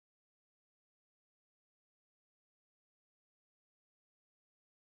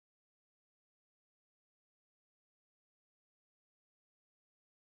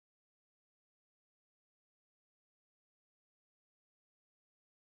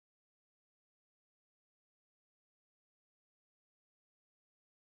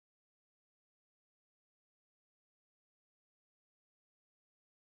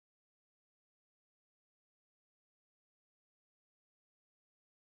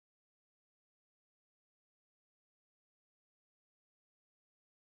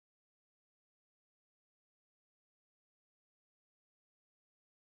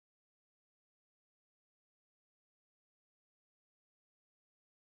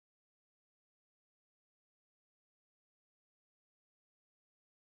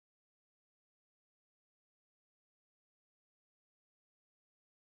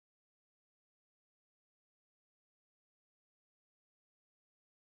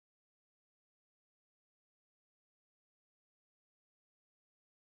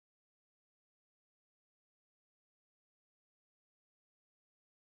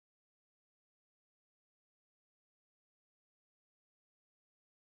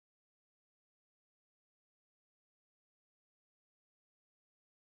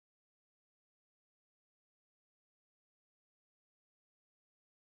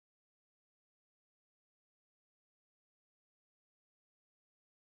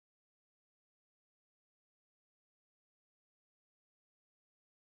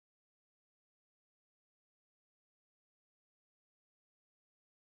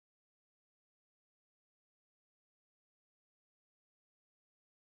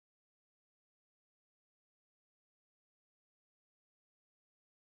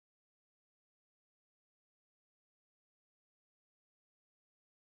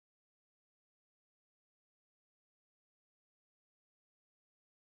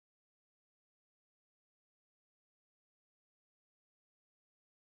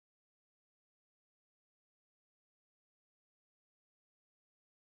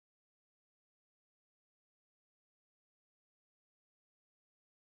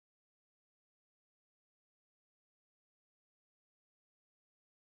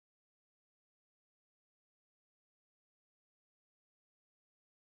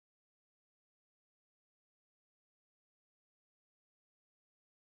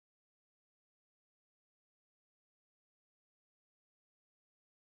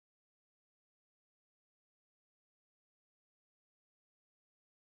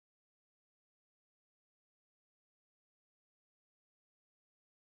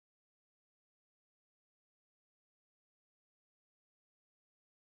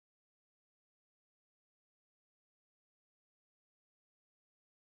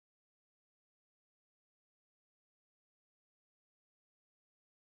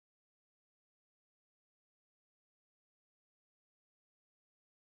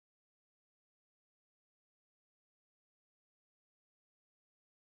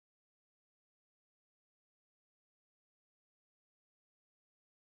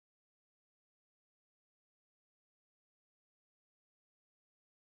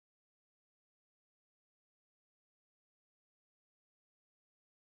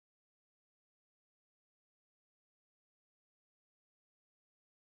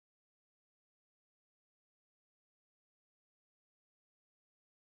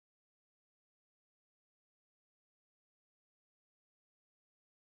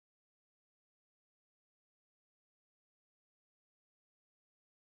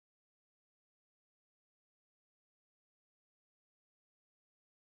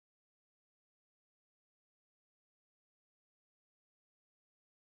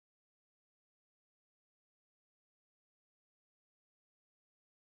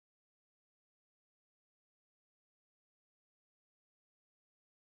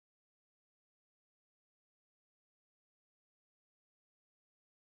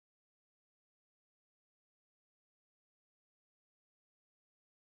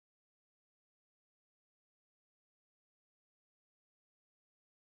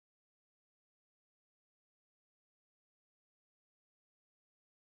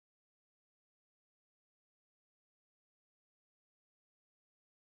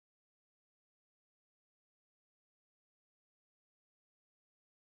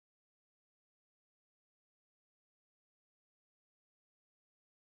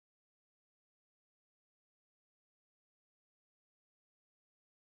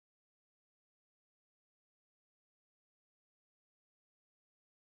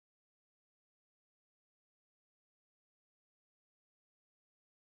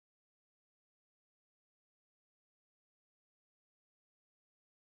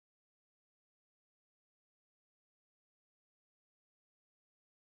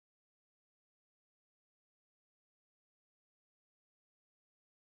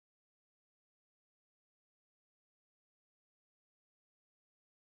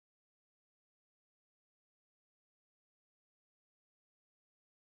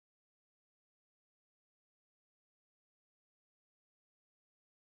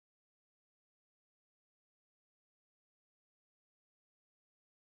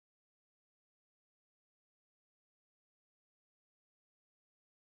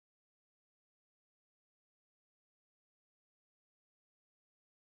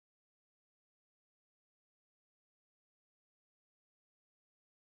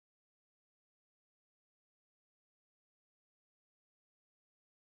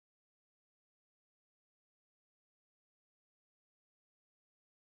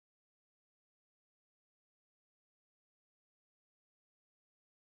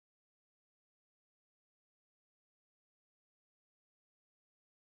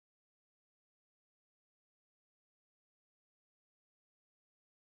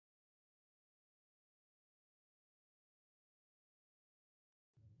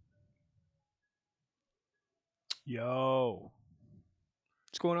Yo,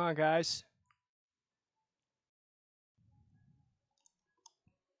 what's going on, guys?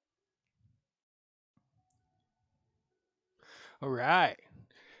 All right,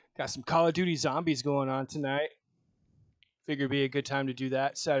 got some Call of Duty Zombies going on tonight. Figured it'd be a good time to do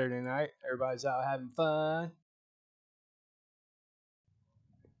that Saturday night. Everybody's out having fun.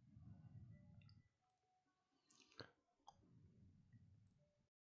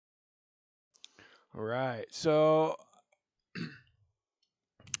 All right, so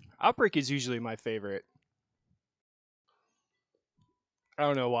Outbreak is usually my favorite. I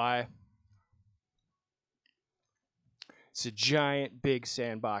don't know why. It's a giant, big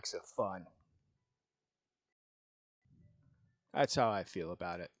sandbox of fun. That's how I feel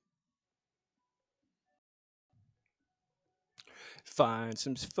about it. Find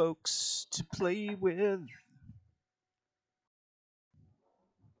some folks to play with.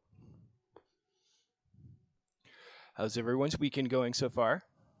 How's everyone's weekend going so far?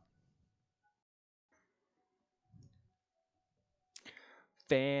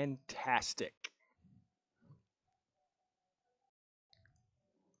 Fantastic.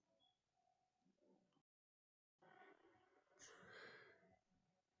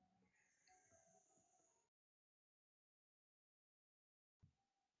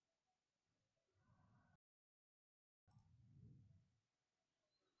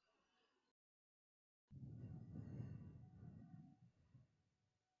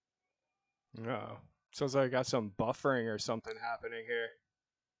 Oh, sounds like I got some buffering or something happening here.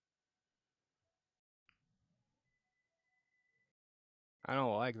 I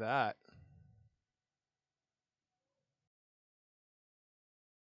don't like that.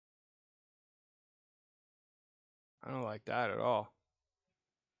 I don't like that at all.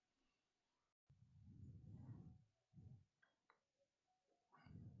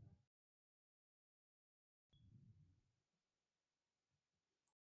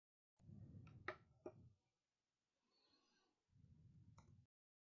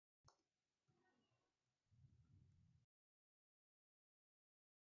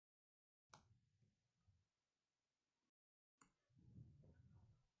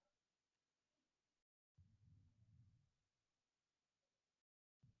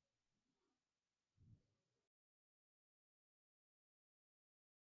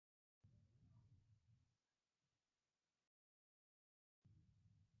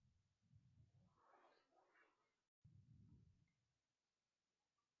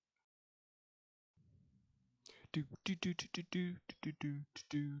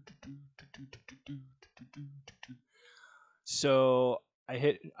 So I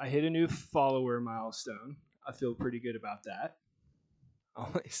hit a new follower milestone. I feel pretty good about that. I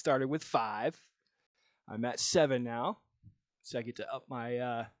only started with 5. I'm at 7 now, so I get to up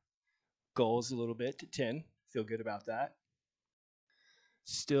my goals a little bit to 10. Feel good about that.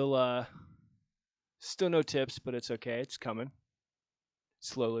 Still, still no tips, but it's okay. It's coming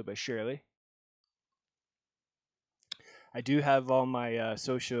slowly but surely. I do have all my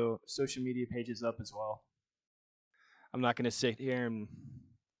social media pages up as well. I'm not going to sit here and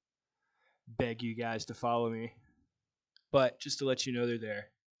beg you guys to follow me, but just to let you know they're there.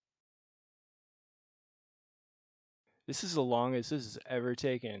 This is the longest this has ever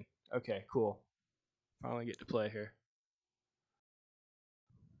taken. Okay, cool. Finally get to play here.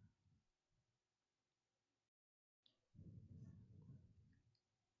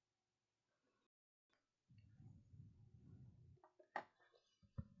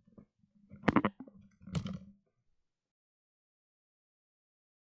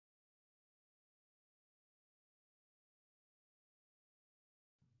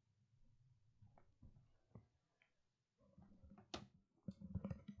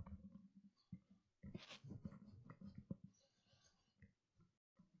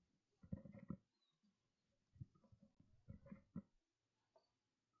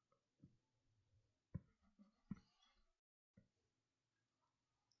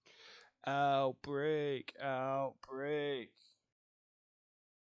 Outbreak, outbreak,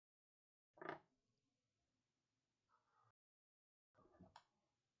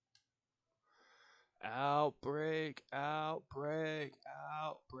 outbreak, outbreak,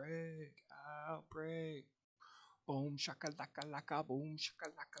 outbreak, outbreak. Boom shakalaka laka, boom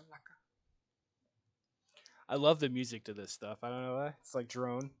shakalaka laka. I love the music to this stuff. I don't know why. It's like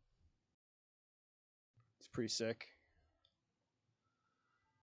drone. It's pretty sick.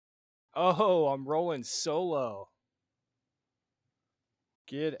 Oh, I'm rolling solo.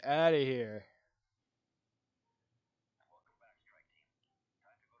 Get out of here.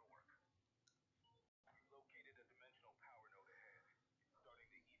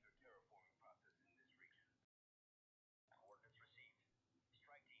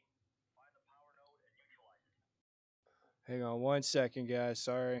 Hang on 1 second, guys.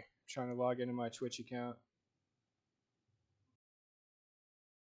 Sorry. I'm trying to log into my Twitch account.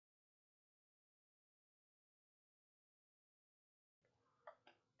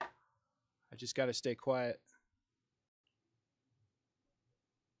 I just got to stay quiet.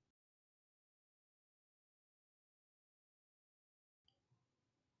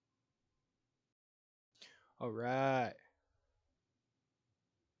 All right.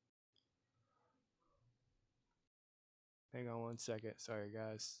 Hang on 1 second. Sorry,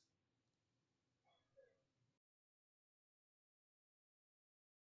 guys.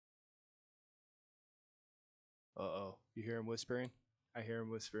 Uh-oh. You hear him whispering? I hear him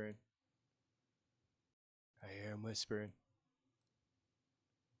whispering. I hear him whispering.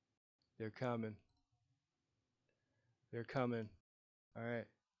 They're coming. They're coming. All right.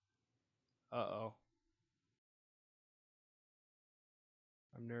 Uh-oh.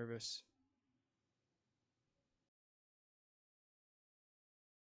 I'm nervous.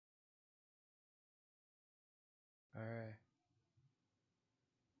 All right.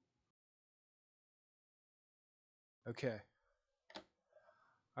 Okay.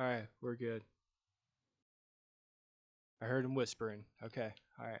 All right. We're good. I heard him whispering. Okay.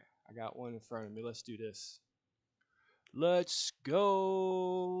 All right. I got one in front of me. Let's do this. Let's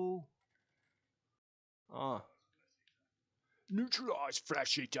go. Neutralize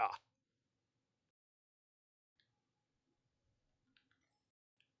flash eater.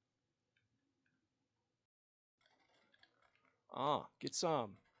 Get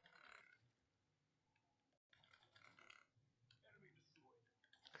some.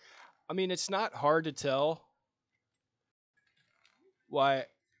 I mean, it's not hard to tell why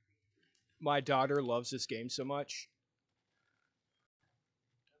my daughter loves this game so much.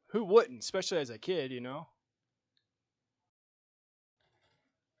 Who wouldn't, especially as a kid, you know?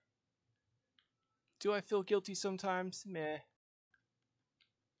 Do I feel guilty sometimes? Meh.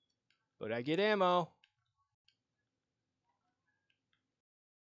 But I get ammo.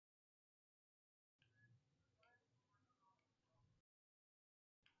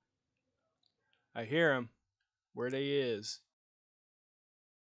 I hear him. Where they is.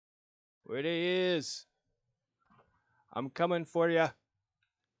 Where they is. I'm coming for ya.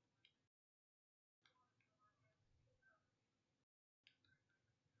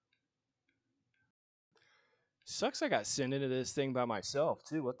 Sucks I got sent into this thing by myself,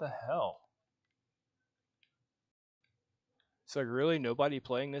 too. What the hell? It's like, really? Nobody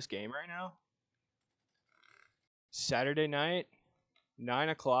playing this game right now? Saturday night? 9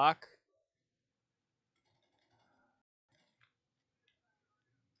 o'clock?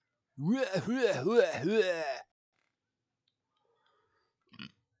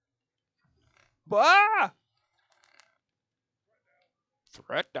 Ah!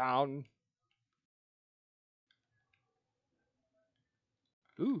 Threat down.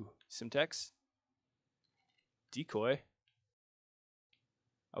 Ooh, Simtex. Decoy.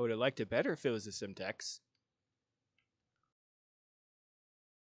 I would have liked it better if it was a Simtex.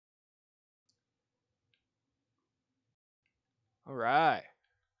 All right.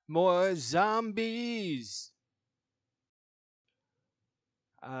 More zombies.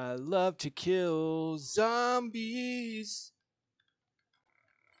 I love to kill zombies.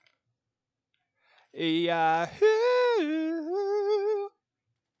 Yahoo!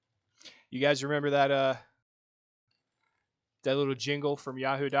 You guys remember that little jingle from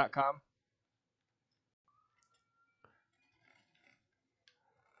yahoo.com?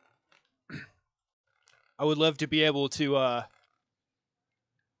 I would love to be able to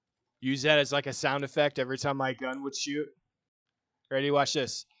use that as like a sound effect every time my gun would shoot. Ready? Watch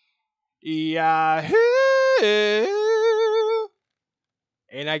this. Yahoo!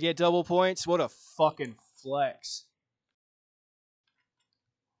 And I get double points? What a fucking flex.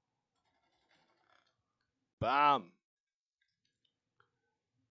 Bam.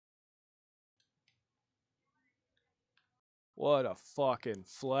 What a fucking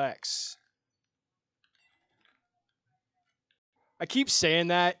flex. I keep saying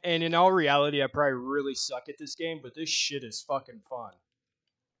that, and in all reality, I probably really suck at this game, but this shit is fucking fun.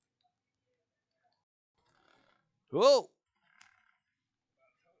 Whoa!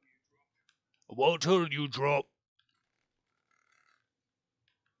 I won't tell you drop.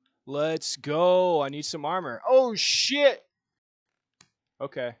 Let's go. I need some armor. Oh, shit!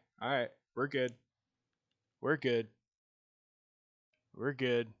 Okay. Alright. We're good. We're good. We're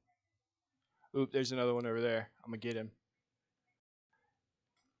good. Oop, there's another one over there. I'm gonna get him.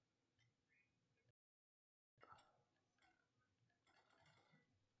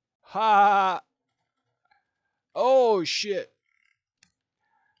 Ha! Oh, shit.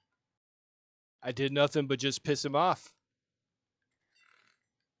 I did nothing but just piss him off.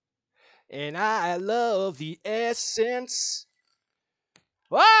 And I love the essence.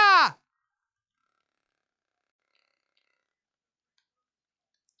 Ah!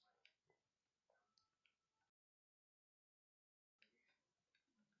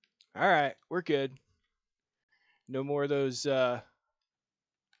 All right, we're good. No more of those. All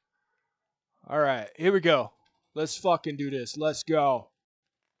right, here we go. Let's fucking do this. Let's go.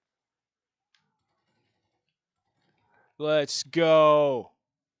 Let's go.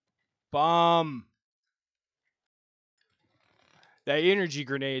 Bomb. That energy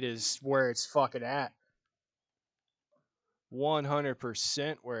grenade is where it's fucking at.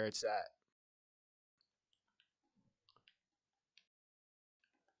 100% where it's at.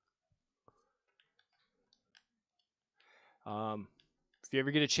 If you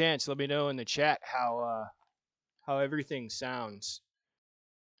ever get a chance, let me know in the chat how everything sounds.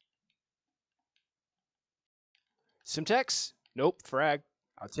 Simtex? Nope. Frag.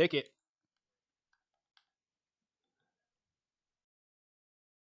 I'll take it.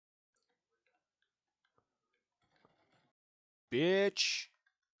 Bitch.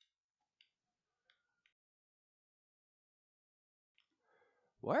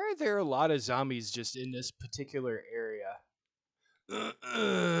 Why are there a lot of zombies just in this particular area?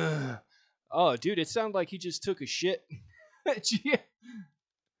 Oh, dude, it sounded like he just took a shit.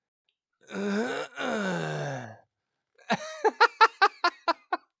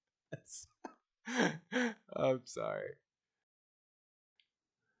 I'm sorry.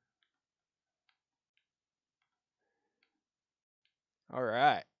 All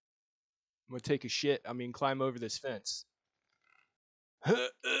right. I'm going to take a shit. I mean, climb over this fence.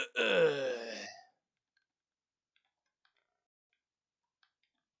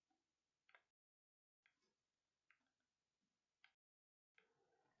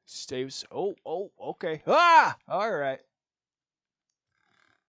 Staves. Oh, okay. Ah! All right.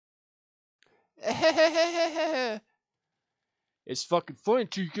 It's fucking funny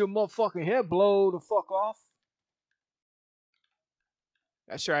until you get my fucking head blow the fuck off.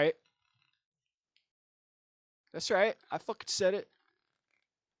 That's right. That's right. I fucking said it.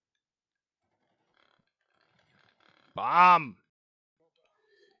 Bomb.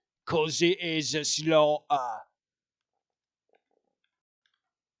 Cause it is a slaughter.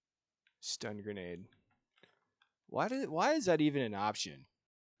 Stun grenade. Why is that even an option?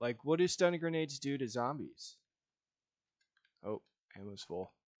 Like, what do stun grenades do to zombies? Oh, ammo's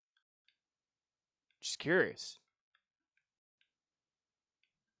full. Just curious.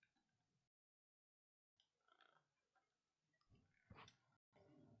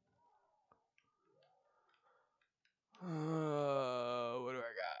 What do I got?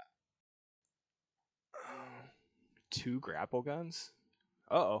 2 grapple guns?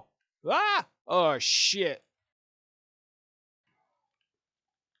 Uh-oh. Ah! Oh, shit.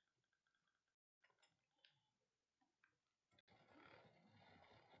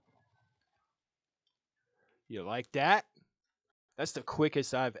 You like that? That's the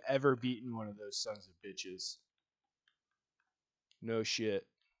quickest I've ever beaten one of those sons of bitches. No shit.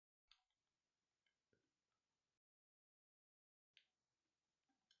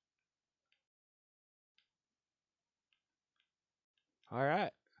 All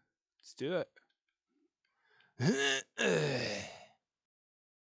right. Let's do it.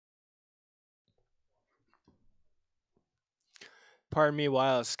 Pardon me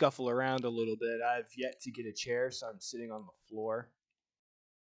while I scuffle around a little bit. I've yet to get a chair, so I'm sitting on the floor.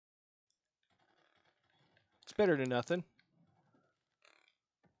 It's better than nothing.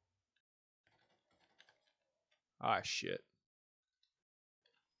 Ah, shit.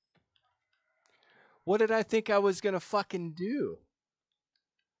 What did I think I was going to fucking do?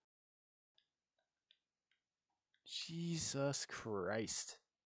 Jesus Christ.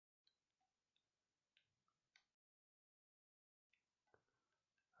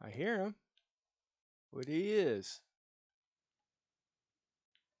 I hear him. What he is.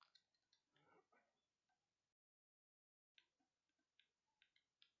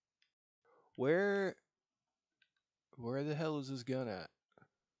 Where the hell is this gun at?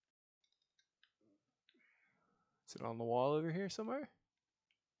 Is it on the wall over here somewhere?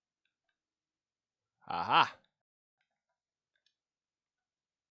 Aha.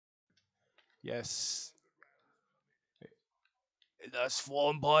 Yes. That's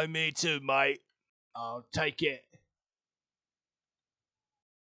fine by me too, mate. I'll take it.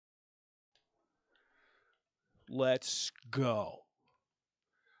 Let's go.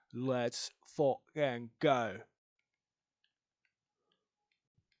 Let's fucking go.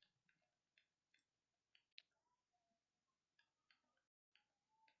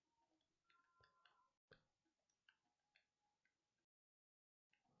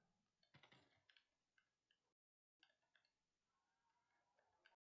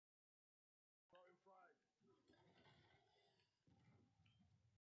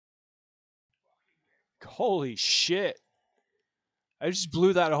 Holy shit. I just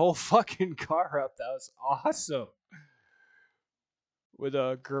blew that whole fucking car up. That was awesome. With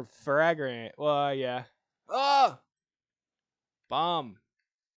a frag grenade. Well, yeah. Oh! Bomb.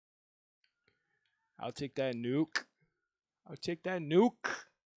 I'll take that nuke. I'll take that nuke.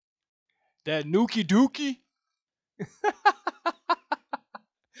 That nuki dookie.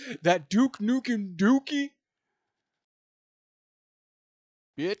 That Duke Nukem Dookie.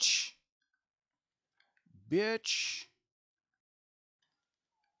 Bitch. Bitch.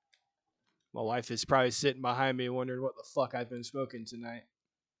 My wife is probably sitting behind me wondering what the fuck I've been smoking tonight.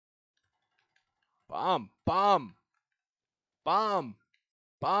 Bomb. Bomb. Bomb.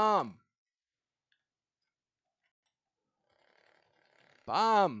 Bomb.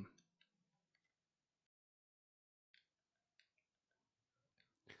 Bomb.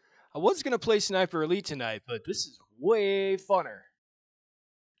 I was going to play Sniper Elite tonight, but this is way funner.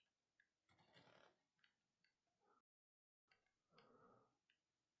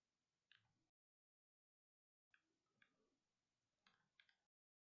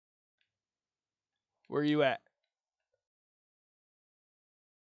 Where are you at?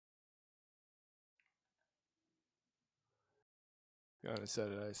 Going to set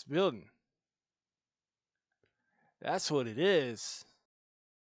a nice building. That's what it is.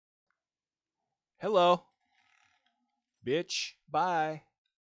 Hello. Bitch. Bye.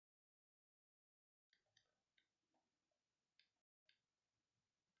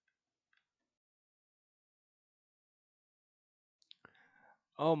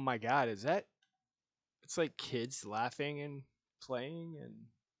 Oh my god, is that? It's like kids laughing and playing, and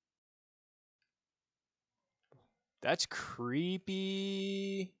that's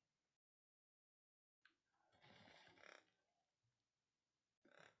creepy.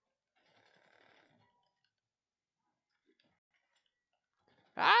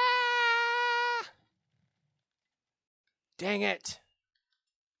 Ah! Dang it.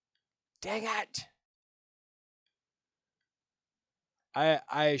 Dang it.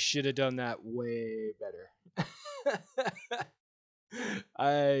 I should have done that way better.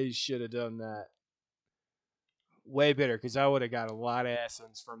 I should have done that way better because I would have got a lot of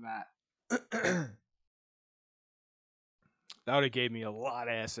essence from that. That would have gave me a lot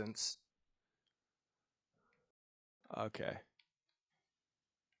of essence. Okay.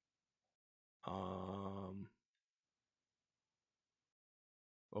 Um.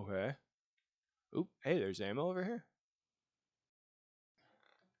 Okay. Oop. Hey, there's ammo over here.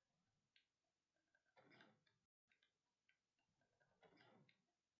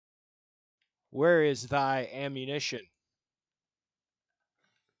 Where is thy ammunition?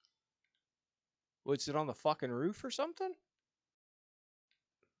 Was it on the fucking roof or something?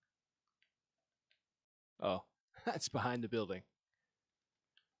 Oh, that's behind the building.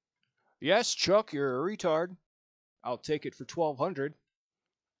 Yes, Chuck, you're a retard. I'll take it for 1,200.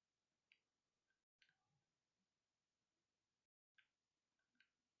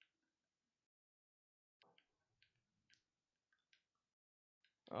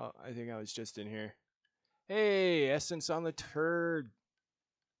 Oh, I think I was just in here. Hey, essence on the turd.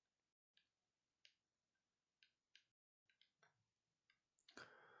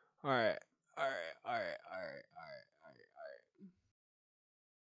 All right, all right, all right, all right, all right, all right, all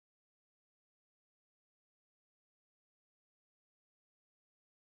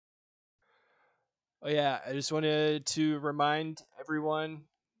right. Oh yeah, I just wanted to remind everyone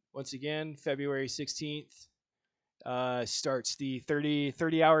once again, February 16th starts the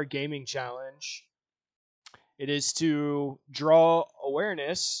 30-hour gaming challenge. It is to draw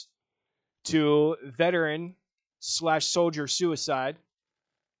awareness to veteran slash soldier suicide.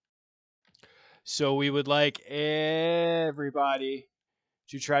 So we would like everybody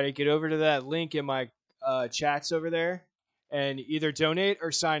to try to get over to that link in my chats over there and either donate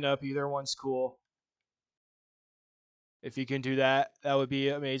or sign up. Either one's cool. If you can do that, that would be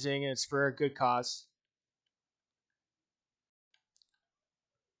amazing. And it's for a good cause.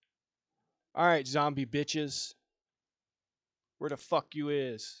 All right, zombie bitches. Where the fuck you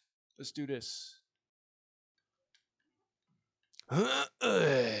is? Let's do this.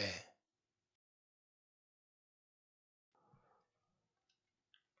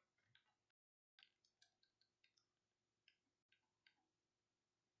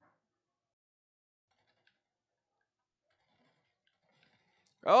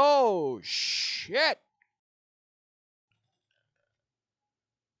 Oh, shit.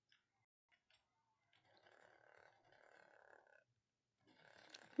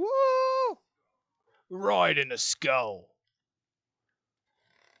 Woo! Right in the skull.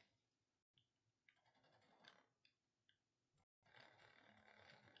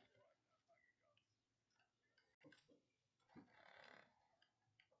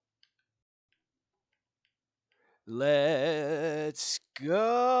 Let's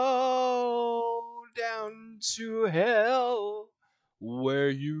go down to hell where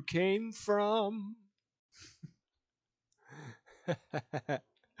you came from. Do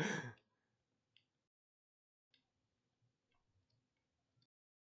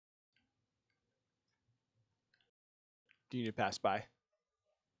you need to pass by?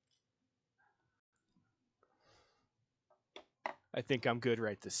 I think I'm good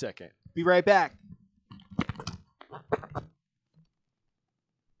right this second. Be right back.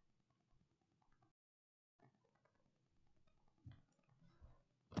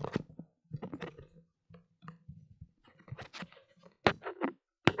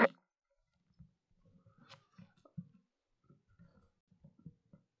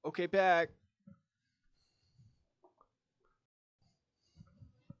 Okay, back.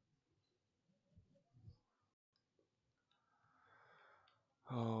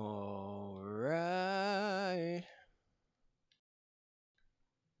 All right.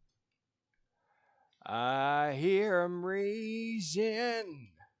 I hear 'em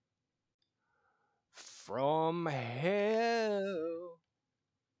raising from hell.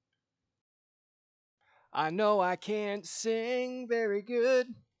 I know I can't sing very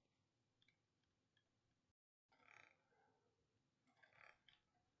good.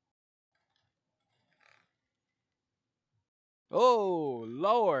 Oh,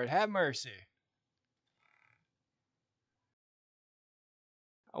 Lord, have mercy.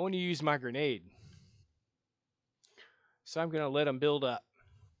 I want to use my grenade. So I'm going to let them build up.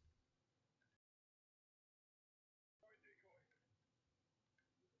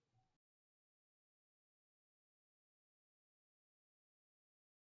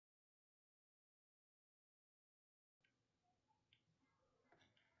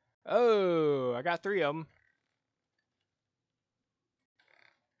 Oh, I got 3 of them.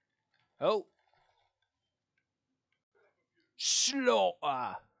 Oh. Slow.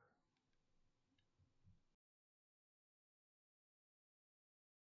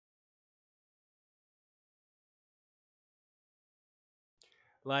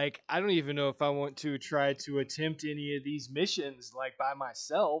 Like, I don't even know if I want to try to attempt any of these missions, like, by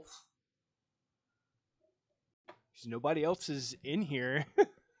myself. Because nobody else is in here.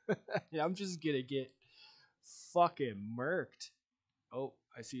 I'm just going to get fucking murked. Oh,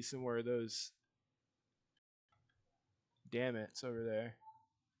 I see some more of those. Damn it, it's over there.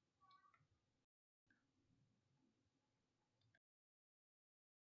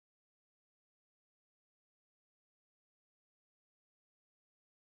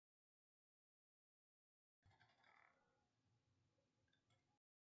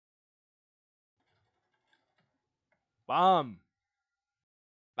 Bomb.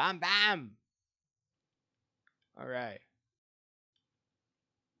 Bam, bam. All right.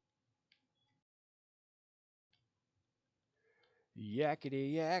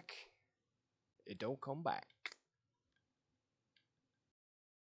 Yakety yak. It don't come back.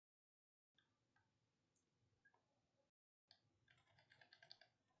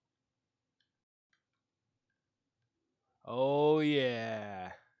 Oh,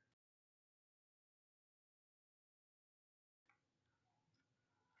 yeah.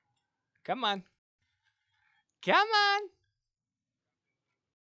 Come on. Come on.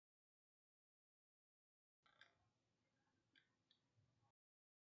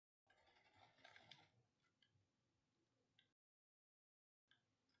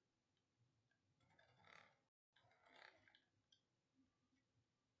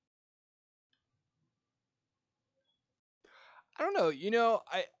 I don't know.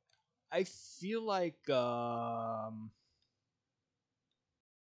 I feel like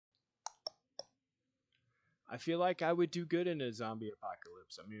I feel like I would do good in a zombie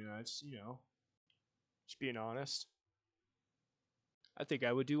apocalypse. I mean, that's, just being honest. I think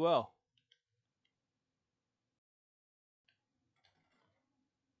I would do well.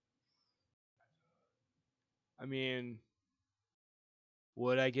 I mean,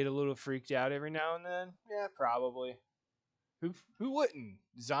 would I get a little freaked out every now and then? Yeah, probably. Who wouldn't?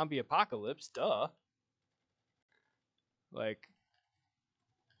 Zombie apocalypse, duh. Like,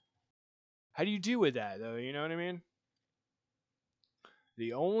 how do you deal with that though? You know what I mean?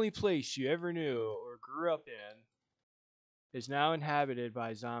 The only place you ever knew or grew up in is now inhabited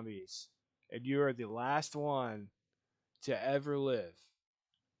by zombies, and you are the last one to ever live.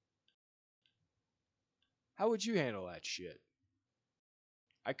 How would you handle that shit?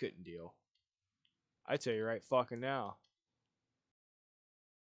 I couldn't deal. I tell you right fucking now.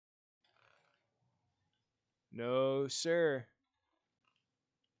 No, sir.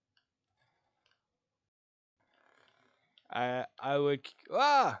 I would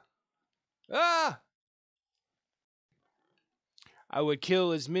ah ah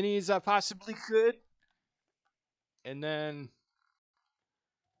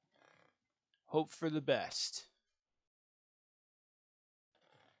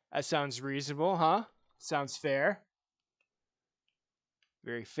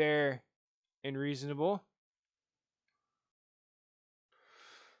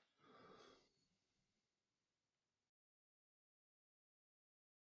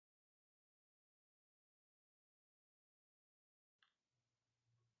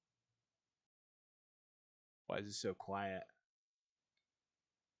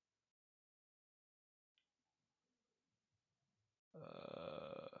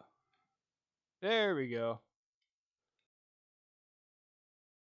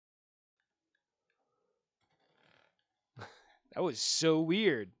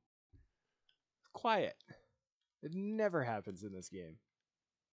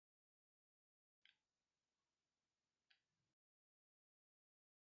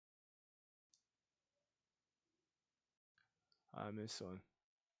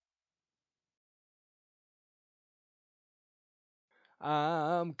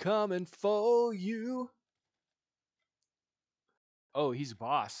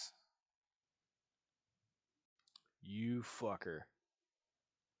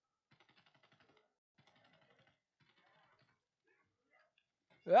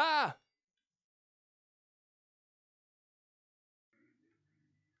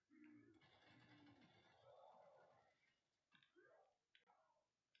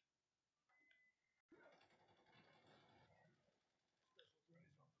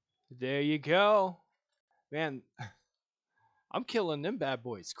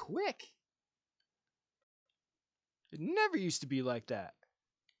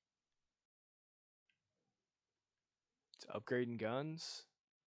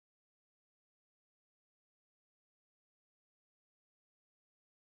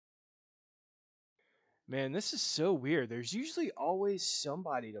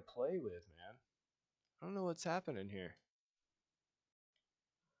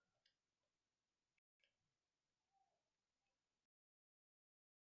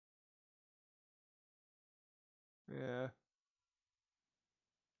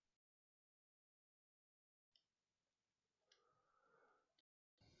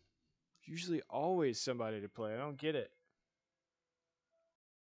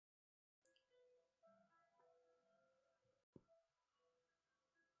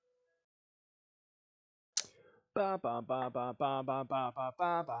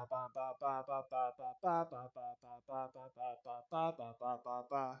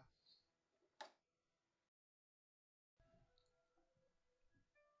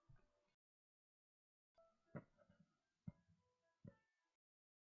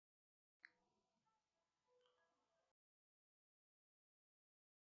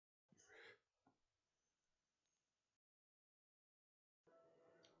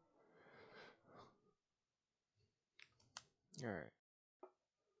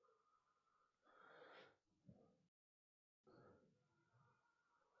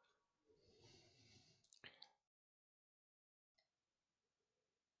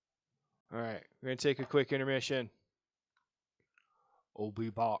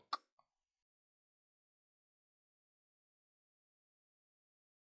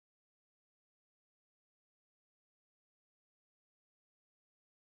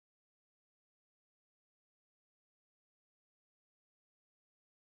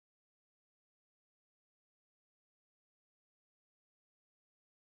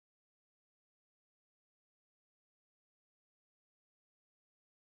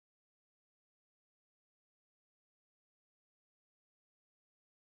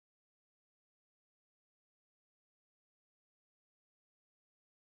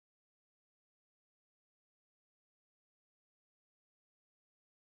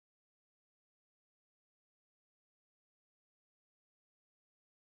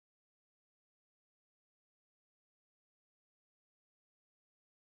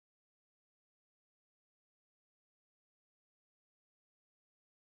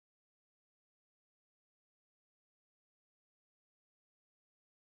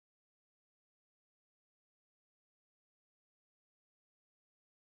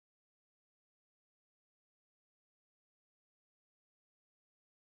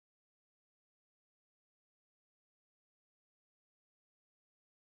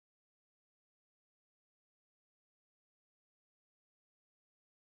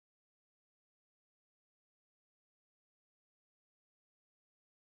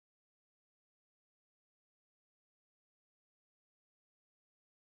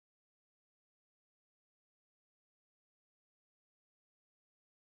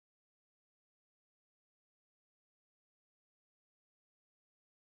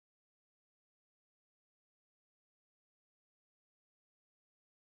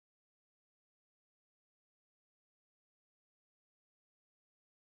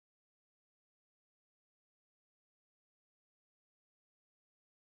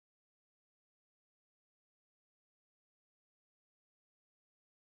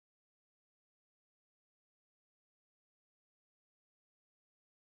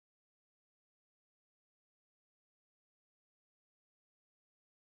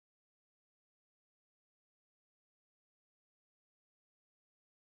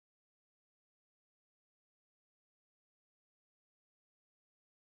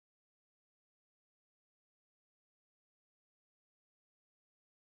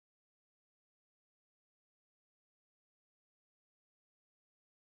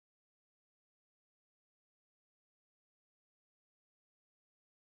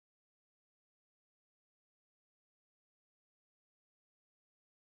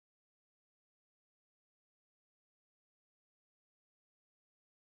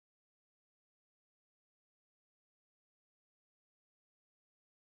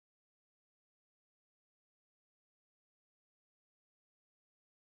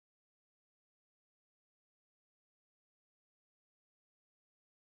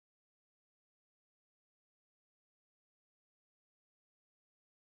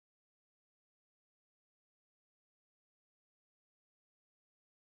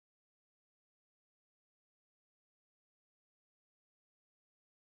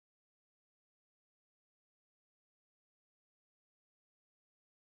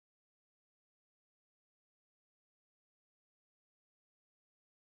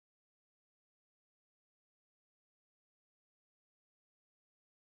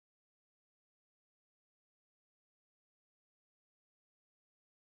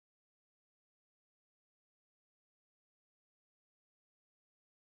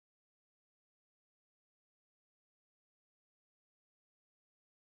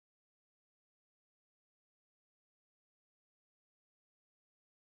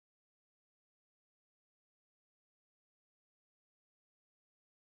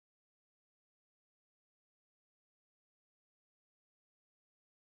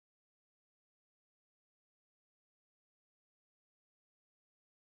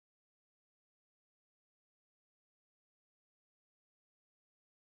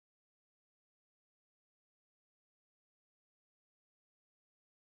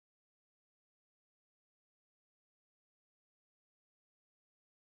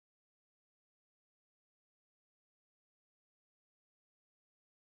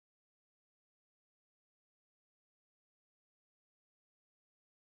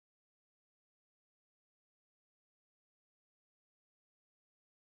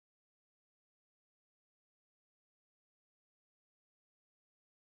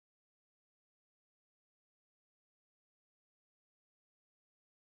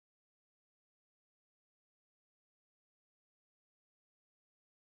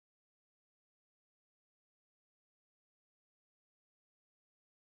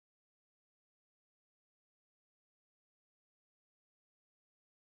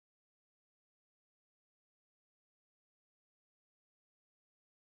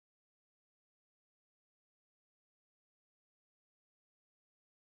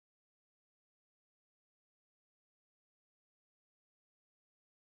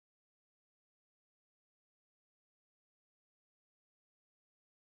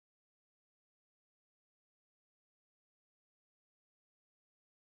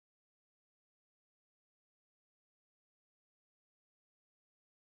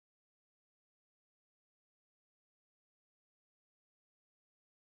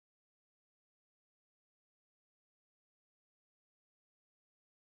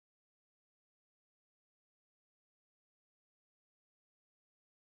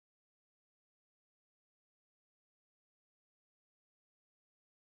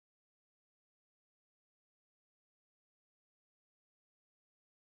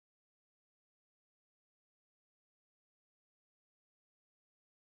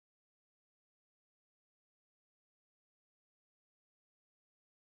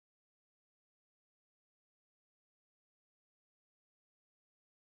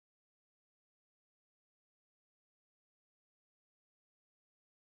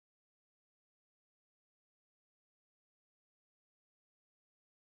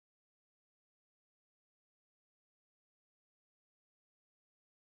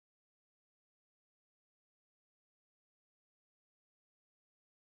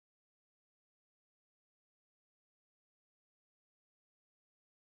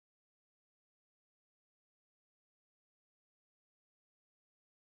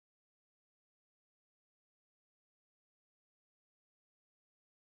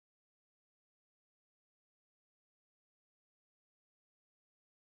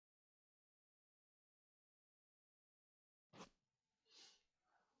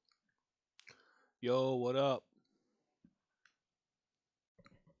Yo, what up?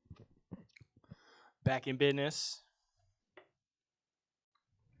 Back in business.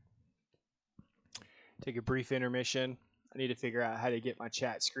 Take a brief intermission. I need to figure out how to get my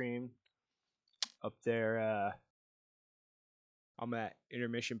chat screen up there on that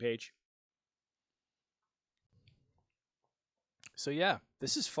intermission page. So yeah,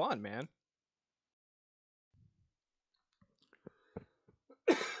 this is fun, man.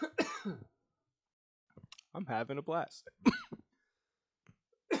 I'm having a blast.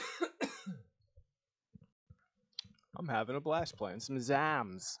 I'm having a blast playing some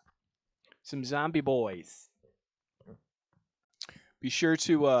Zams, some zombie boys. Be sure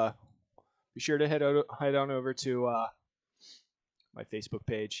to head on over to my Facebook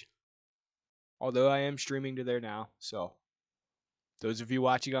page. Although I am streaming to there now, so those of you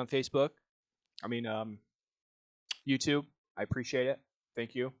watching on Facebook, I mean YouTube, I appreciate it.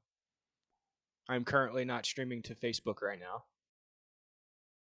 Thank you. I'm currently not streaming to Facebook right now.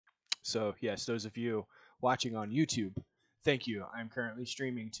 So, yes, those of you watching on YouTube, thank you. I'm currently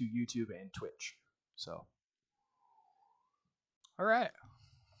streaming to YouTube and Twitch. So, all right.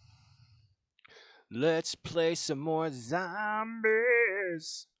 Let's play some more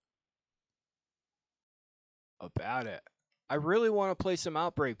zombies. About it. I really want to play some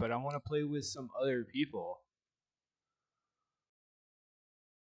Outbreak, but I want to play with some other people.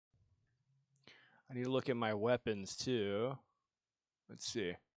 I need to look at my weapons too. Let's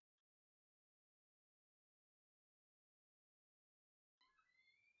see.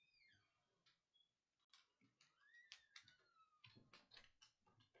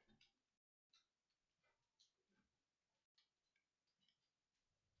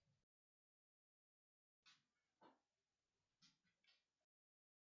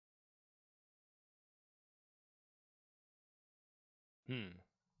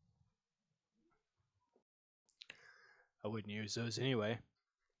 I wouldn't use those anyway.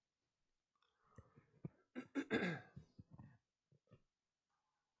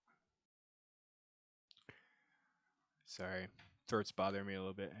 Sorry. Throat's bothering me a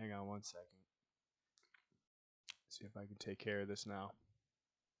little bit. Hang on one second. See if I can take care of this now.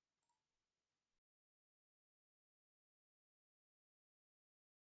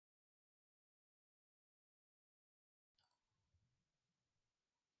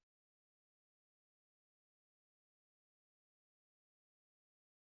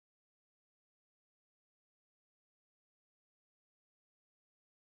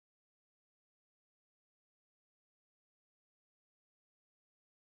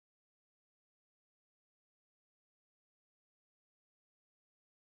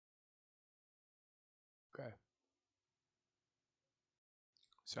 Okay.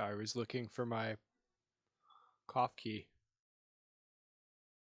 Sorry, I was looking for my cough key.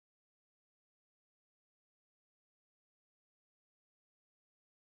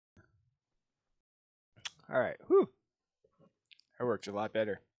 All right. Whew. That worked a lot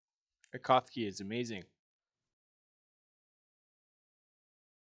better. The cough key is amazing.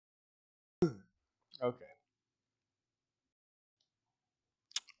 Okay.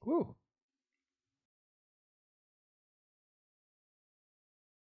 Whew.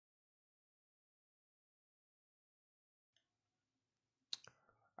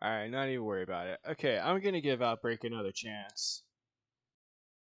 All right, not even worry about it. Okay, I'm going to give Outbreak another chance.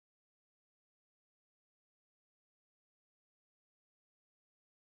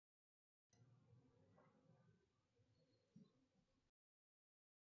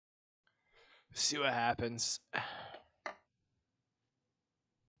 See what happens.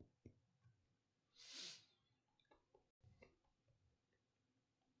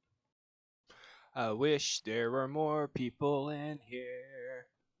 I wish there were more people in here.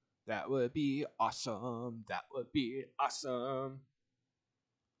 That would be awesome. That would be awesome.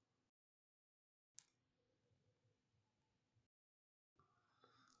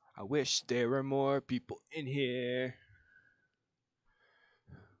 I wish there were more people in here.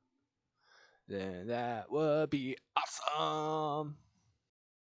 Then that would be awesome.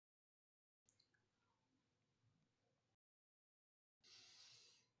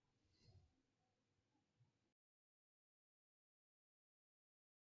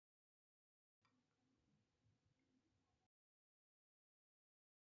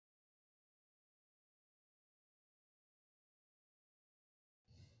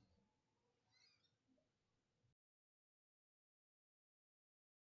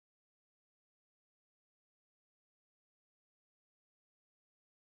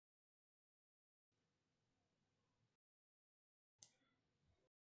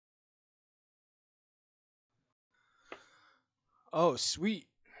 Oh, sweet.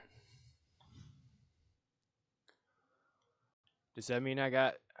 Does that mean I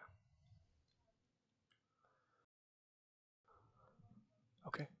got?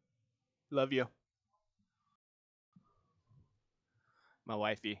 Okay. Love you. My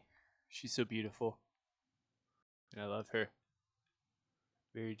wifey. She's so beautiful. And I love her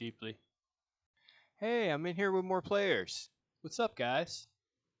very deeply. Hey, I'm in here with more players. What's up, guys?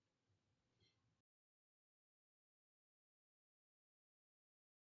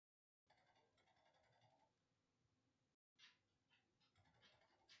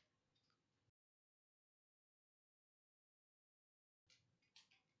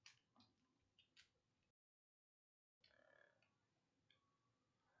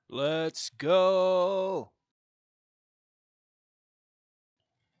 Let's go.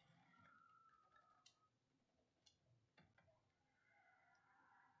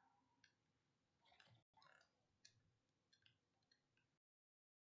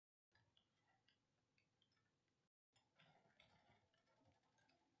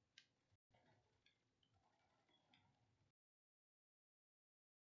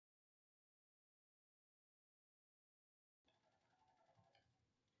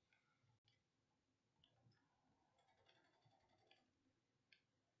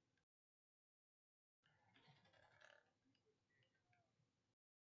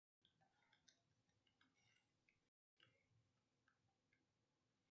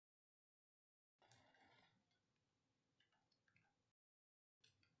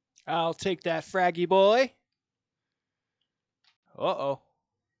 I'll take that fraggy boy. Uh-oh.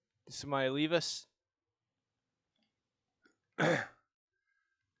 Did somebody leave us? They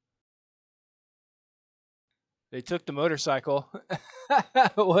took the motorcycle.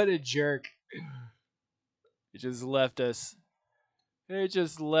 What a jerk. It just left us. It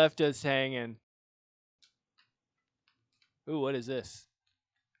just left us hanging. Ooh, what is this?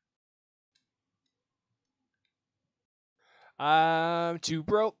 I'm too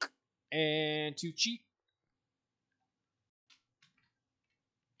broke and too cheap.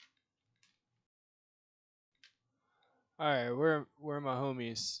 All right, where are my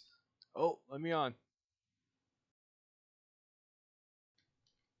homies? Oh, let me on.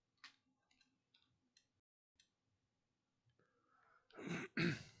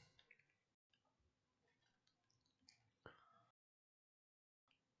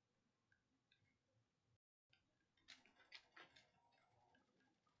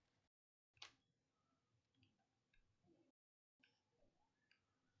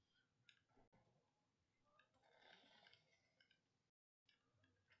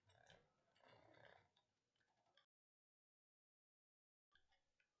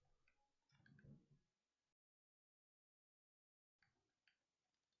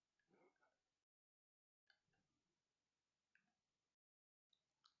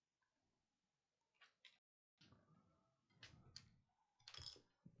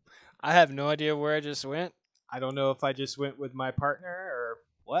 I have no idea where I just went. I don't know if I just went with my partner or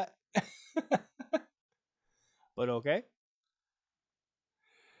what. But okay.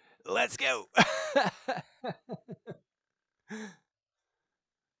 Let's go.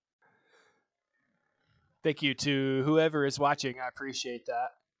 Thank you to whoever is watching. I appreciate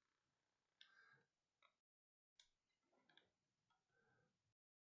that.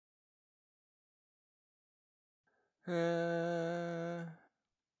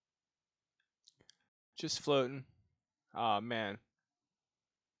 Just floating. Oh man.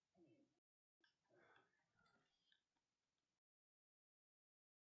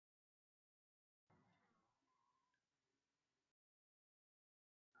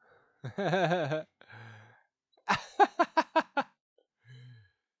 You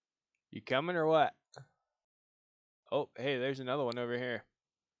coming or what? Oh, hey, there's another one over here.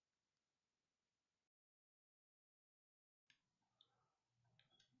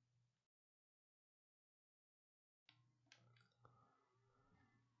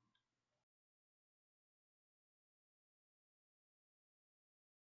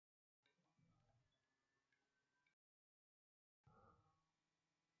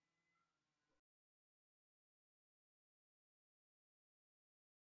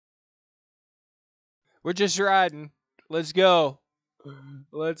 We're just riding. Let's go.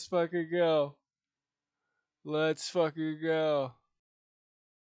 Let's fucking go. Let's fucking go.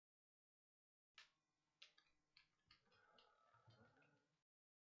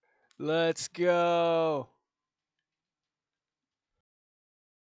 Let's go.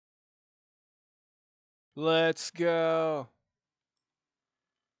 Let's go.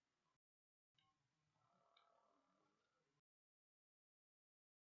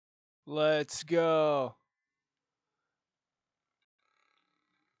 Let's go.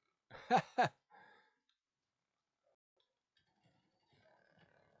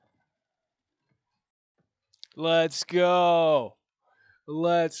 Let's go.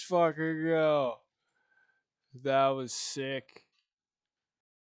 Let's fucking go. That was sick.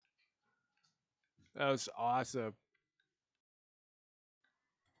 That was awesome.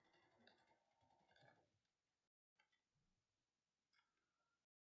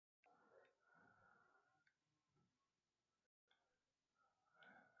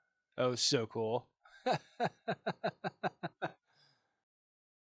 That was so cool.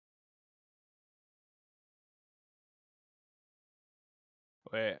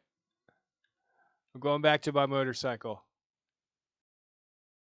 Wait, I'm going back to my motorcycle.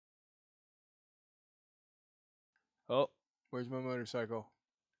 Oh, where's my motorcycle?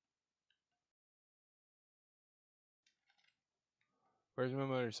 Where's my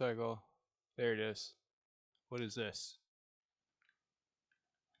motorcycle? There it is. What is this?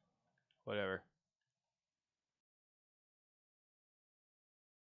 Whatever.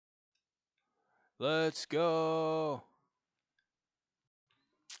 Let's go.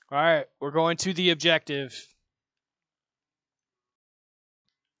 All right, we're going to the objective.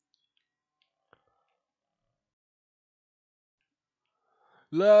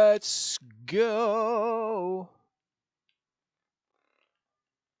 Let's go.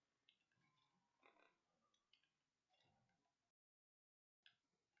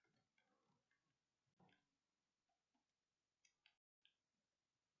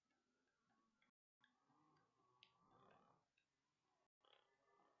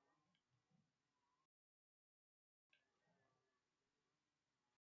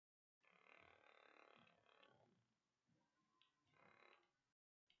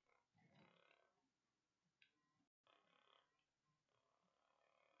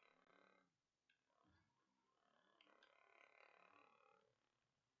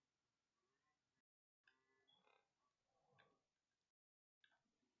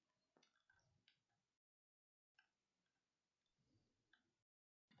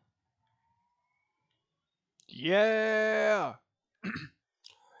 Yeah.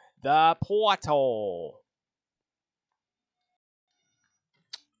 The portal.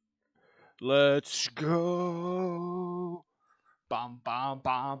 Let's go. Bum bum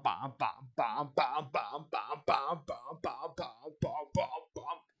bum bum bum bum bum bum bum bum bum bum bum bum bum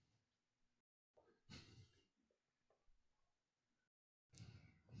bum.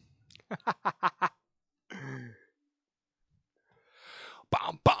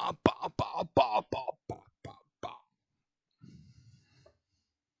 Bum bum bum bum bum bum bum bum bum.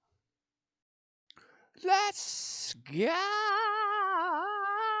 Let's go.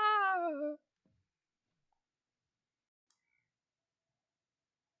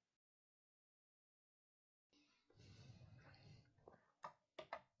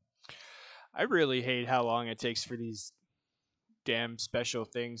 I really hate how long it takes for these damn special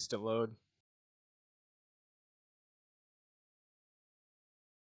things to load.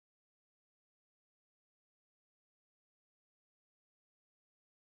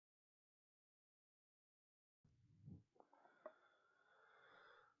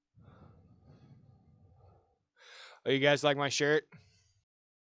 Oh, you guys like my shirt?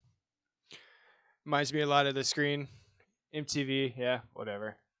 Reminds me a lot of the screen. MTV, yeah,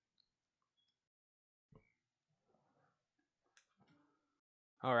 whatever.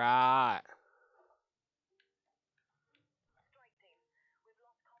 All right.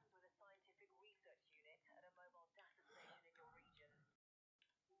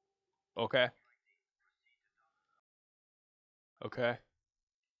 Okay. Okay.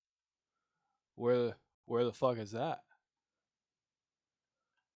 Where the fuck is that?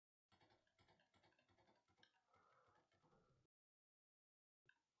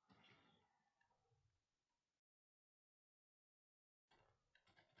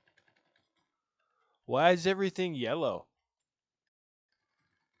 Why is everything yellow?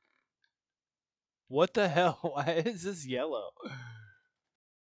 What the hell? Why is this yellow?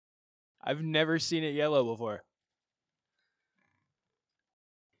 I've never seen it yellow before.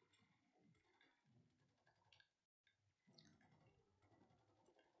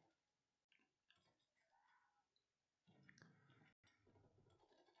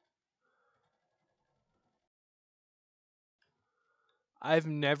 I've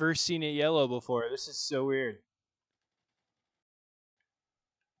never seen it yellow before. This is so weird.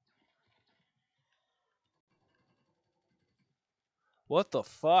 What the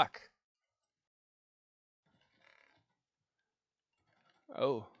fuck?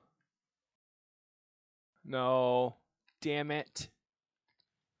 Oh. No. Damn it.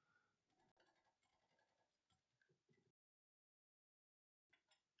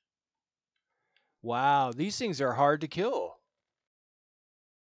 Wow, these things are hard to kill.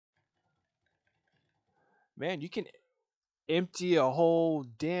 Man, you can empty a whole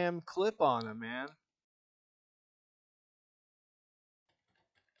damn clip on him, man.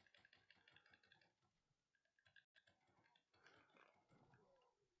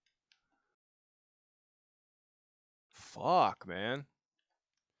 Fuck, man.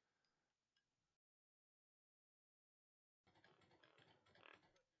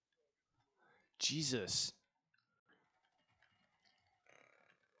 Jesus.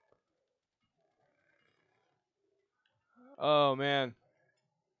 Oh, man.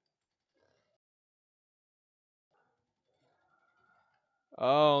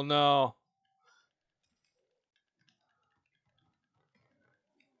 Oh, no.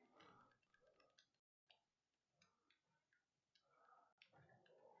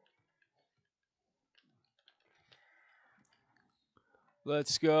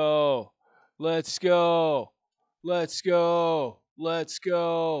 Let's go. Let's go. Let's go. Let's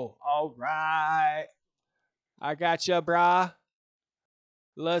go. All right. I got you, brah.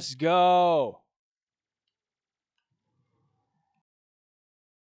 Let's go.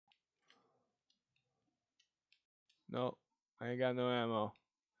 No, I ain't got no ammo.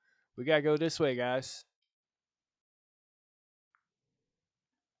 We gotta go this way, guys.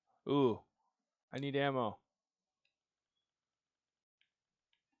 Ooh, I need ammo.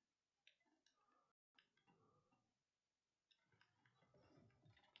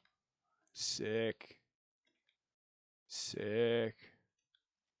 Sick. Sick.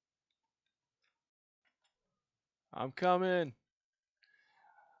 I'm coming.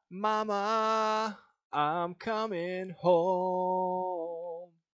 Mama, I'm coming home.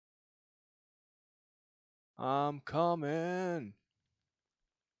 I'm coming.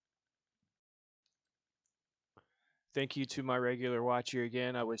 Thank you to my regular watcher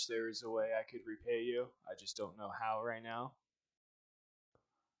again. I wish there was a way I could repay you. I just don't know how right now.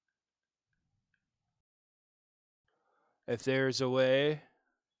 If there's a way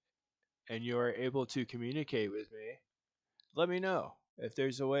and you are able to communicate with me, let me know. If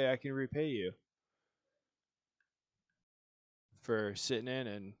there's a way I can repay you for sitting in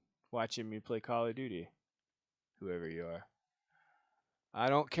and watching me play Call of Duty, whoever you are. I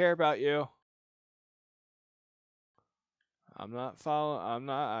don't care about you. I'm not following. I'm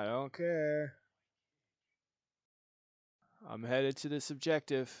not. I don't care. I'm headed to this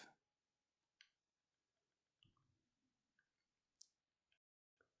objective.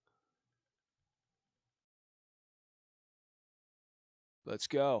 Let's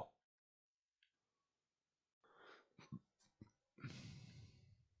go.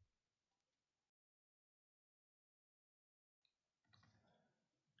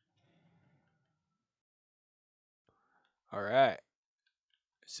 All right.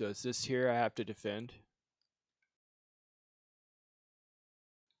 So it's this here I have to defend.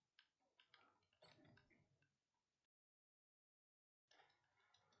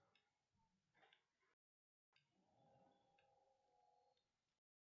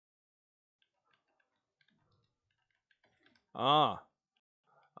 Ah.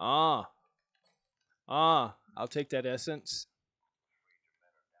 Ah. Ah. I'll take that essence.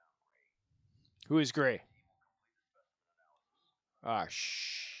 Who is Gray? Ah,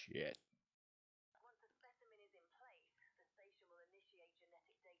 shit.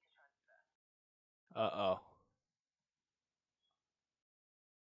 Uh-oh.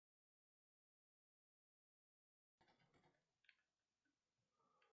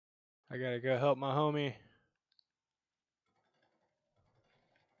 I gotta go help my homie.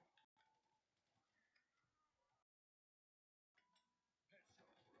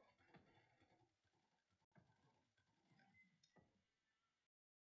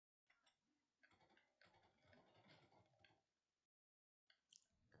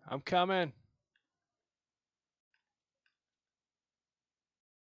 I'm coming.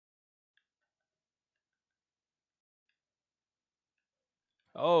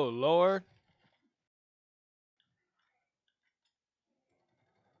 Oh, Lord.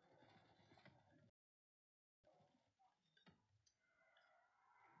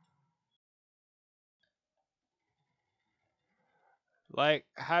 Like,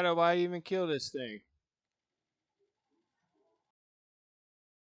 how do I even kill this thing?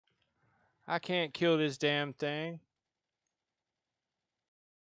 I can't kill this damn thing.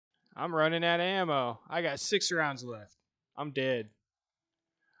 I'm running out of ammo. I got 6 rounds left. I'm dead.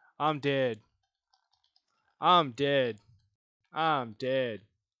 I'm dead. I'm dead. I'm dead.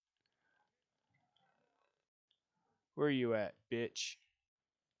 Where you at, bitch?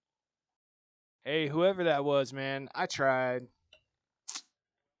 Hey, whoever that was, man, I tried.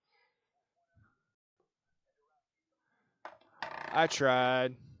 I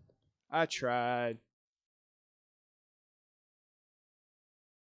tried. I tried.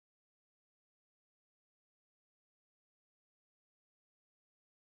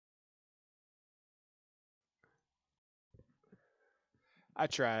 I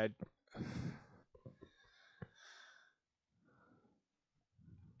tried.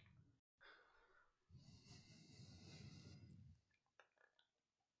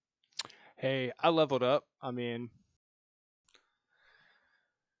 Hey, I leveled up. I mean,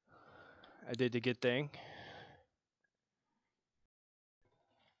 I did the good thing.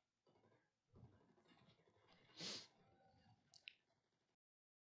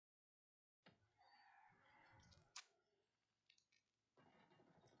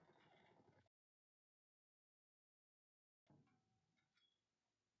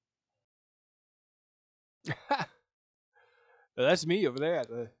 That's me over there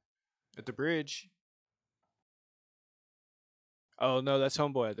at the bridge. Oh no, that's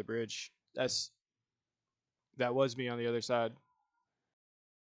homeboy at the bridge. That was me on the other side.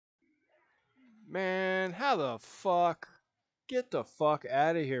 Man, how the fuck? Get the fuck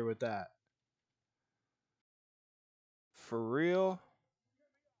out of here with that. For real?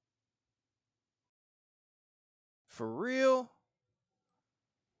 For real?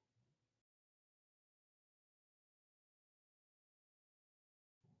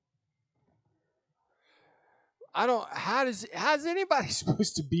 I don't. How's anybody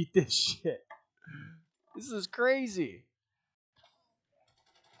supposed to beat this shit? This is crazy.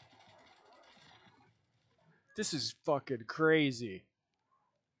 This is fucking crazy.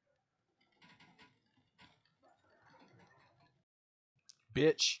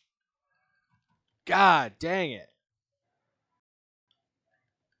 Bitch. God dang it.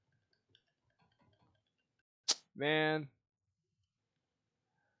 Man,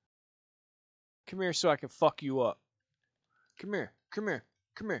 come here so I can fuck you up. Come here. Come here.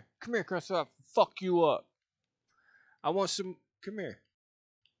 Come here. Come here, so I can fuck you up. I want some. Come here.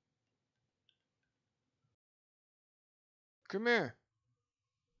 Come here.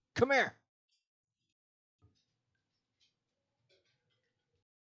 Come here.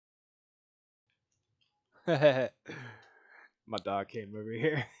 My dog came over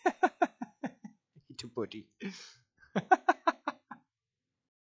here. Too putty.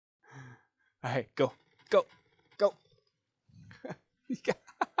 All right, go, go, go. Go.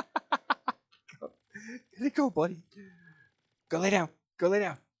 Let it go, buddy. Go lay down. Go lay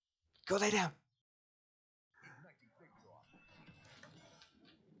down. Go lay down.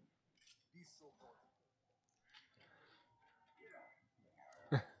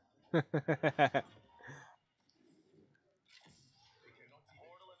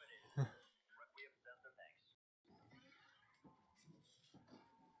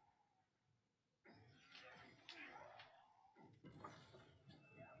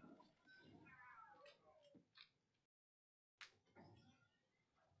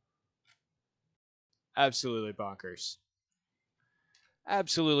 Absolutely bonkers.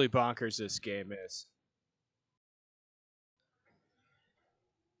 Absolutely bonkers this game is.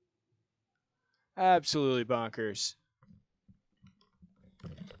 Absolutely bonkers.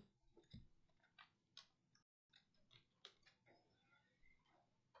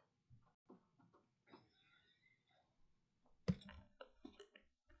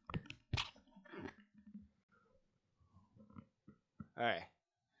 All right.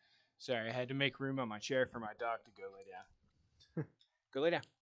 Sorry, I had to make room on my chair for my dog to go lay down. Go lay down.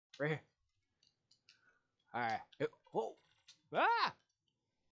 Right here. All right. Oh. Ah!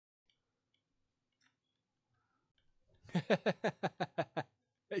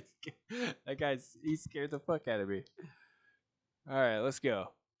 That guy's he scared the fuck out of me. All right, let's go.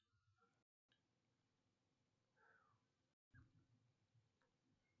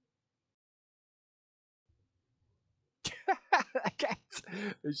 that guy,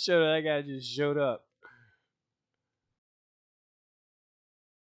 that guy just showed up.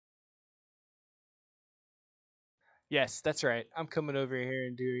 Yes, that's right. I'm coming over here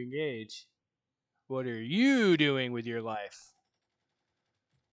and doing engage. What are you doing with your life?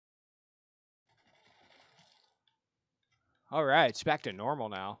 All right, it's back to normal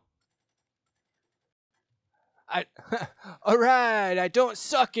now. I All right, I don't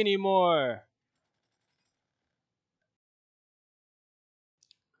suck anymore.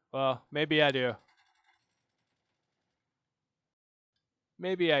 Well, maybe I do.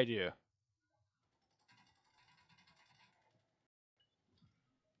 Maybe I do.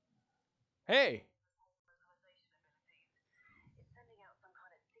 Hey.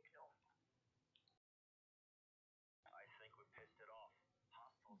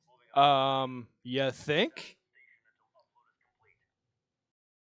 You think?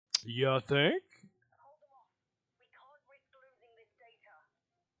 You think?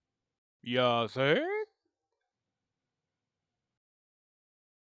 You think?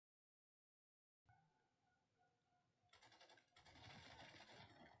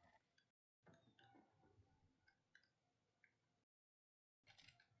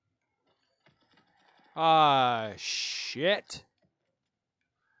 Ah, shit.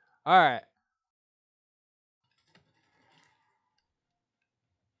 All right.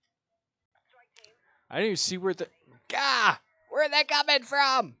 I didn't even see where the. Gah! Where'd that coming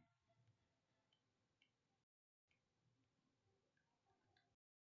from?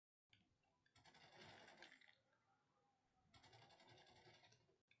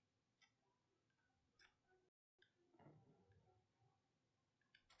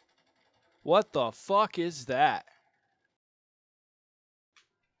 What the fuck is that?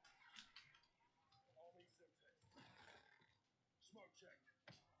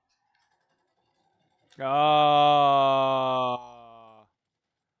 Oh.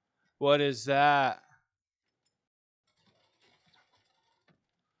 What is that?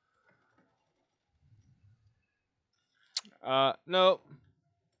 Nope.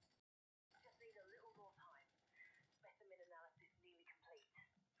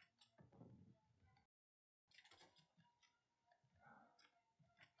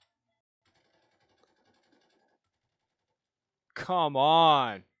 Come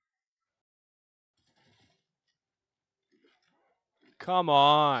on. Come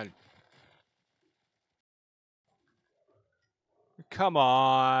on. Come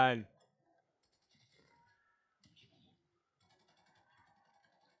on.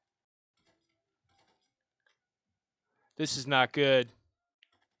 This is not good.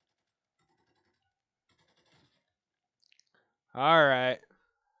 All right.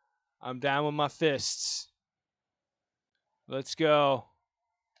 I'm down with my fists. Let's go.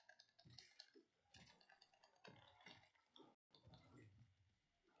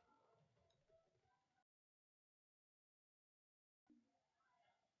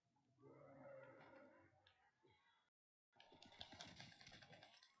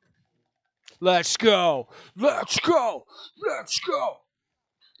 Let's go. Let's go. Let's go.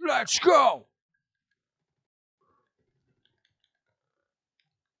 Let's go.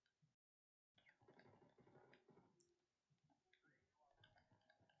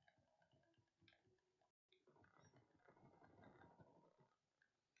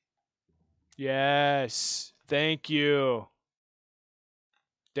 Yes. Thank you.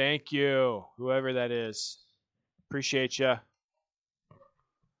 Thank you. Whoever that is. Appreciate you.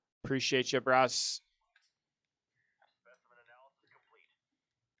 Appreciate you, bros.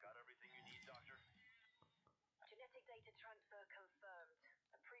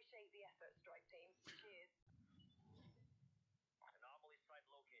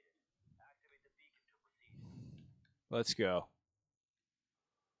 Let's go.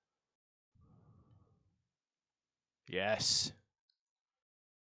 Yes.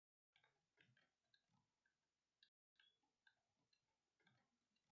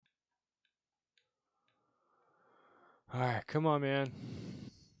 All right, come on, man.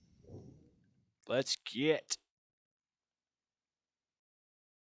 Let's get.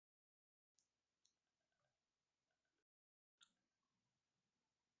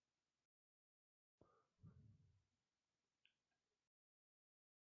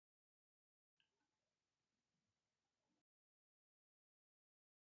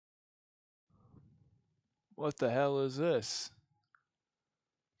 What the hell is this?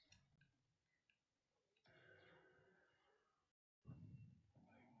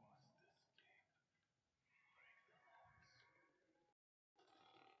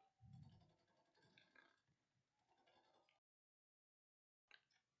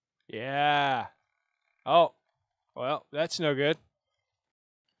 Yeah. Oh, well, that's no good.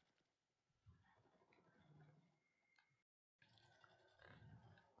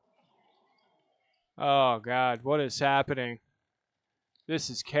 Oh, God. What is happening? This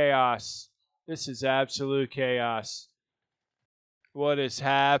is chaos. This is absolute chaos. What is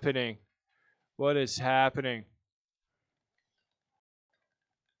happening? What is happening?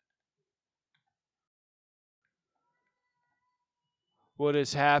 What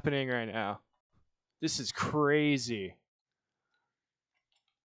is happening right now? This is crazy.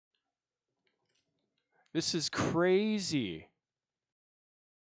 This is crazy.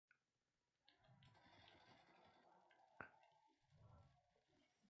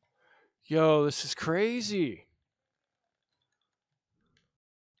 Yo, this is crazy.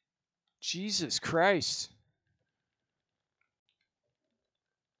 Jesus Christ.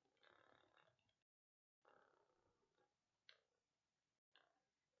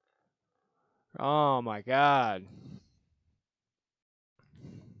 Oh my God.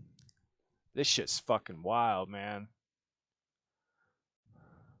 This shit's fucking wild, man.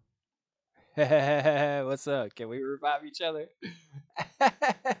 What's up? Can we revive each other?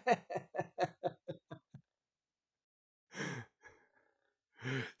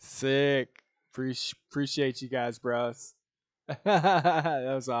 Sick. Appreciate you guys, bros.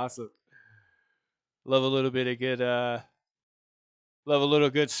 That was awesome. Love a little bit of good love a little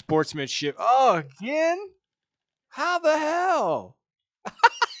good sportsmanship. Oh, again? How the hell?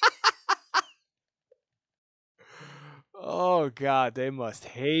 Oh god, they must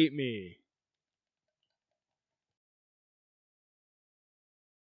hate me.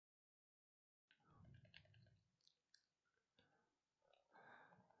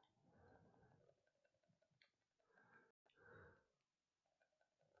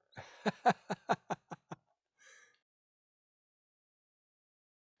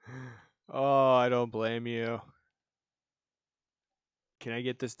 Oh, I don't blame you. Can I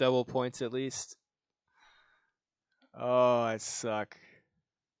get this double points at least? Oh, I suck.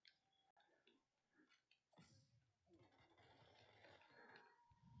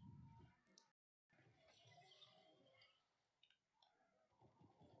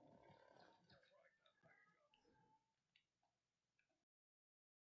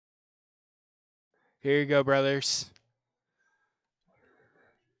 Here you go, brothers.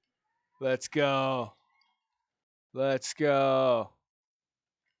 Let's go. Let's go.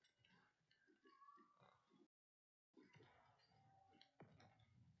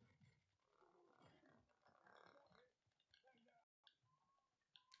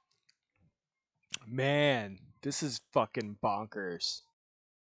 Man, this is fucking bonkers.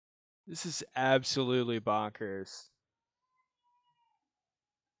 This is absolutely bonkers.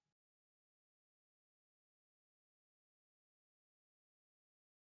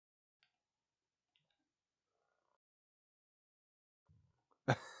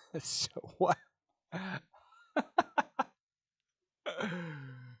 So what?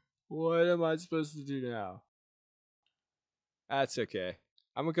 What am I supposed to do now? That's okay.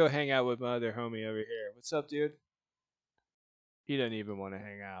 I'm gonna go hang out with my other homie over here. What's up, dude? He doesn't even want to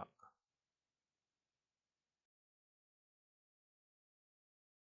hang out.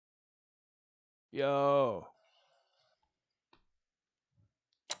 Yo,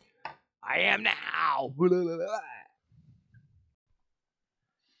 I am now.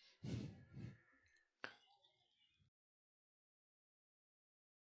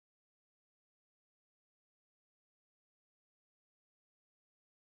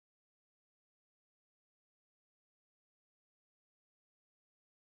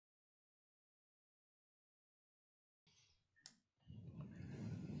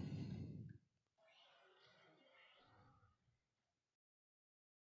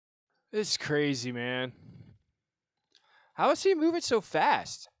 It's crazy, man. How is he moving so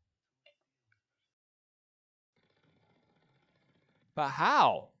fast? But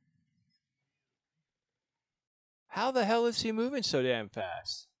how? How the hell is he moving so damn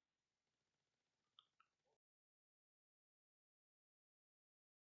fast?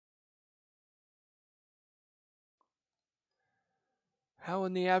 How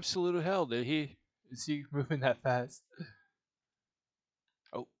in the absolute hell did he? Is he moving that fast?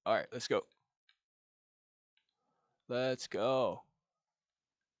 Oh, all right, let's go. Let's go.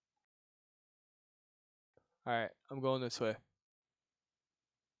 All right, I'm going this way.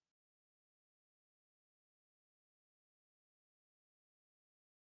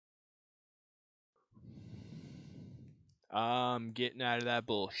 I'm getting out of that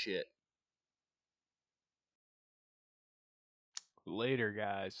bullshit. Later,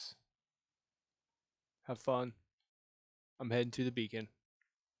 guys. Have fun. I'm heading to the beacon.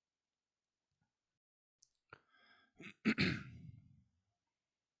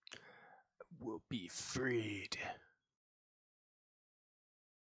 We'll be freed.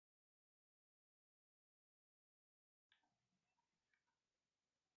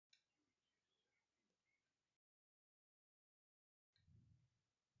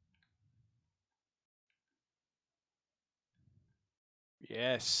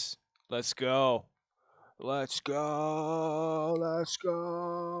 Yes. Let's go. Let's go. Let's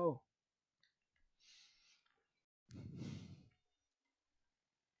go.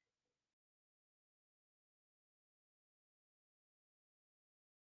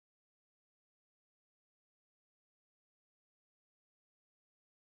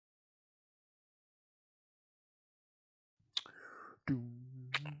 Do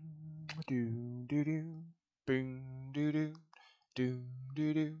do do do. Boom do do. Doom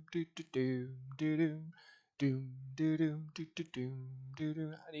do do do do do do do. Doom do do do do doom do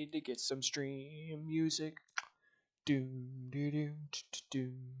do. I need to get some stream music. Doom do do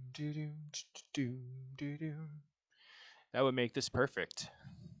doom do do doom do do. That would make this perfect.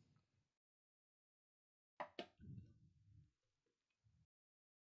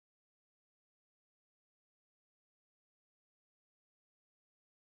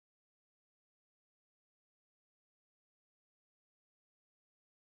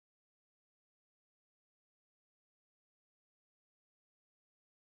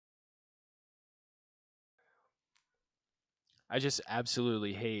 I just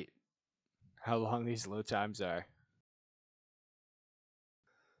absolutely hate how long these load times are.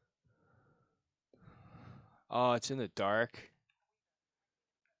 Oh, it's in the dark.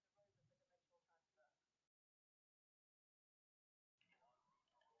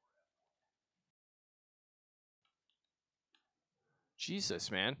 Jesus,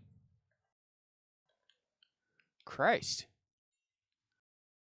 man. Christ.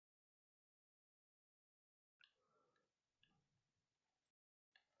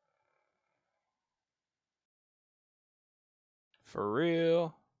 For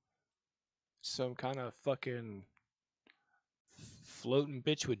real. Some kind of fucking floating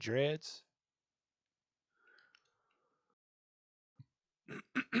bitch with dreads.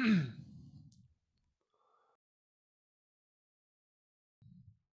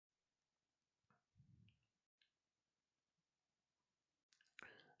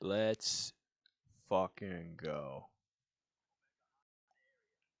 Let's fucking go.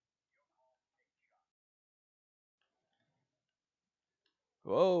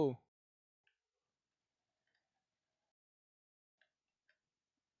 Whoa.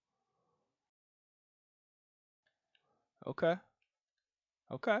 Okay.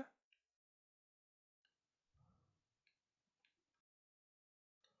 Okay.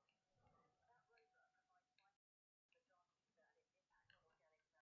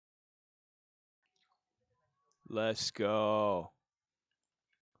 Let's go.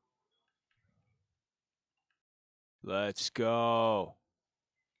 Let's go.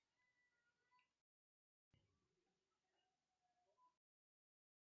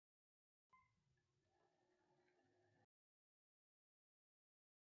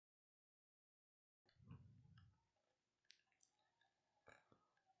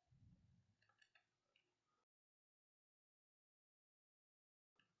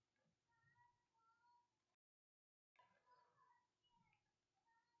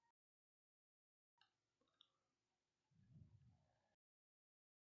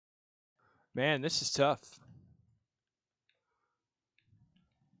 Man, this is tough.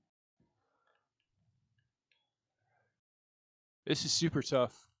 This is super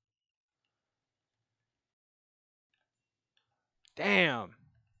tough. Damn.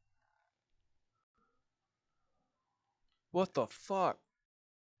 What the fuck?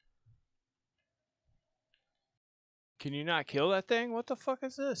 Can you not kill that thing? What the fuck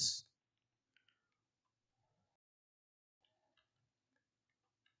is this?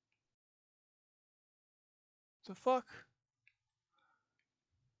 The fuck?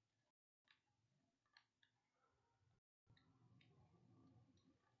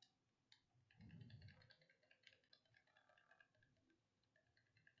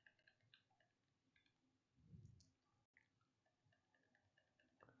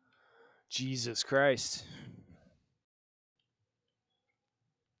 Jesus Christ.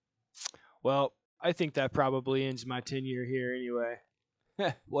 Well, I think that probably ends my tenure here anyway.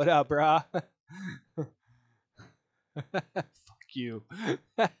 What up, brah? Fuck you.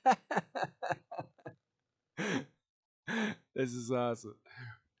 This is awesome.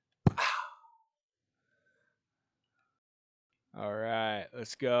 All right,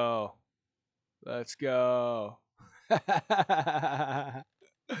 let's go. Let's go.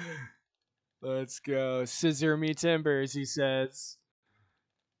 Let's go. Scissor me timbers, he says.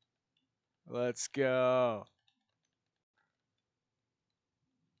 Let's go.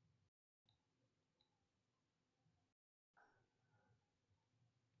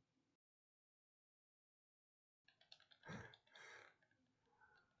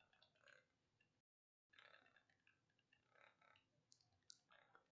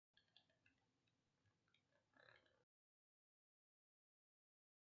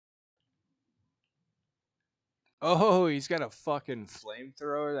 Oh, he's got a fucking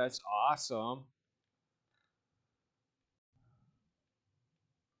flamethrower. That's awesome.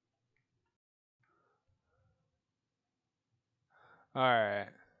 All right.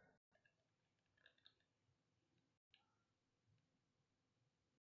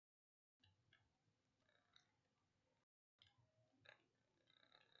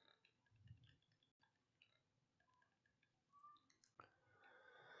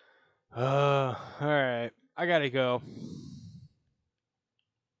 All right. I gotta go.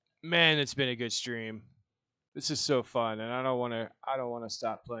 Man, it's been a good stream. This is so fun, and I don't want to. I don't want to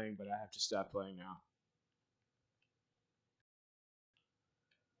stop playing, but I have to stop playing now.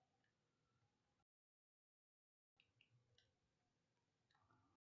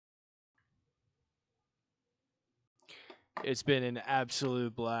 It's been an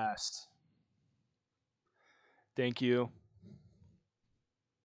absolute blast. Thank you.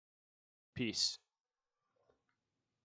 Peace.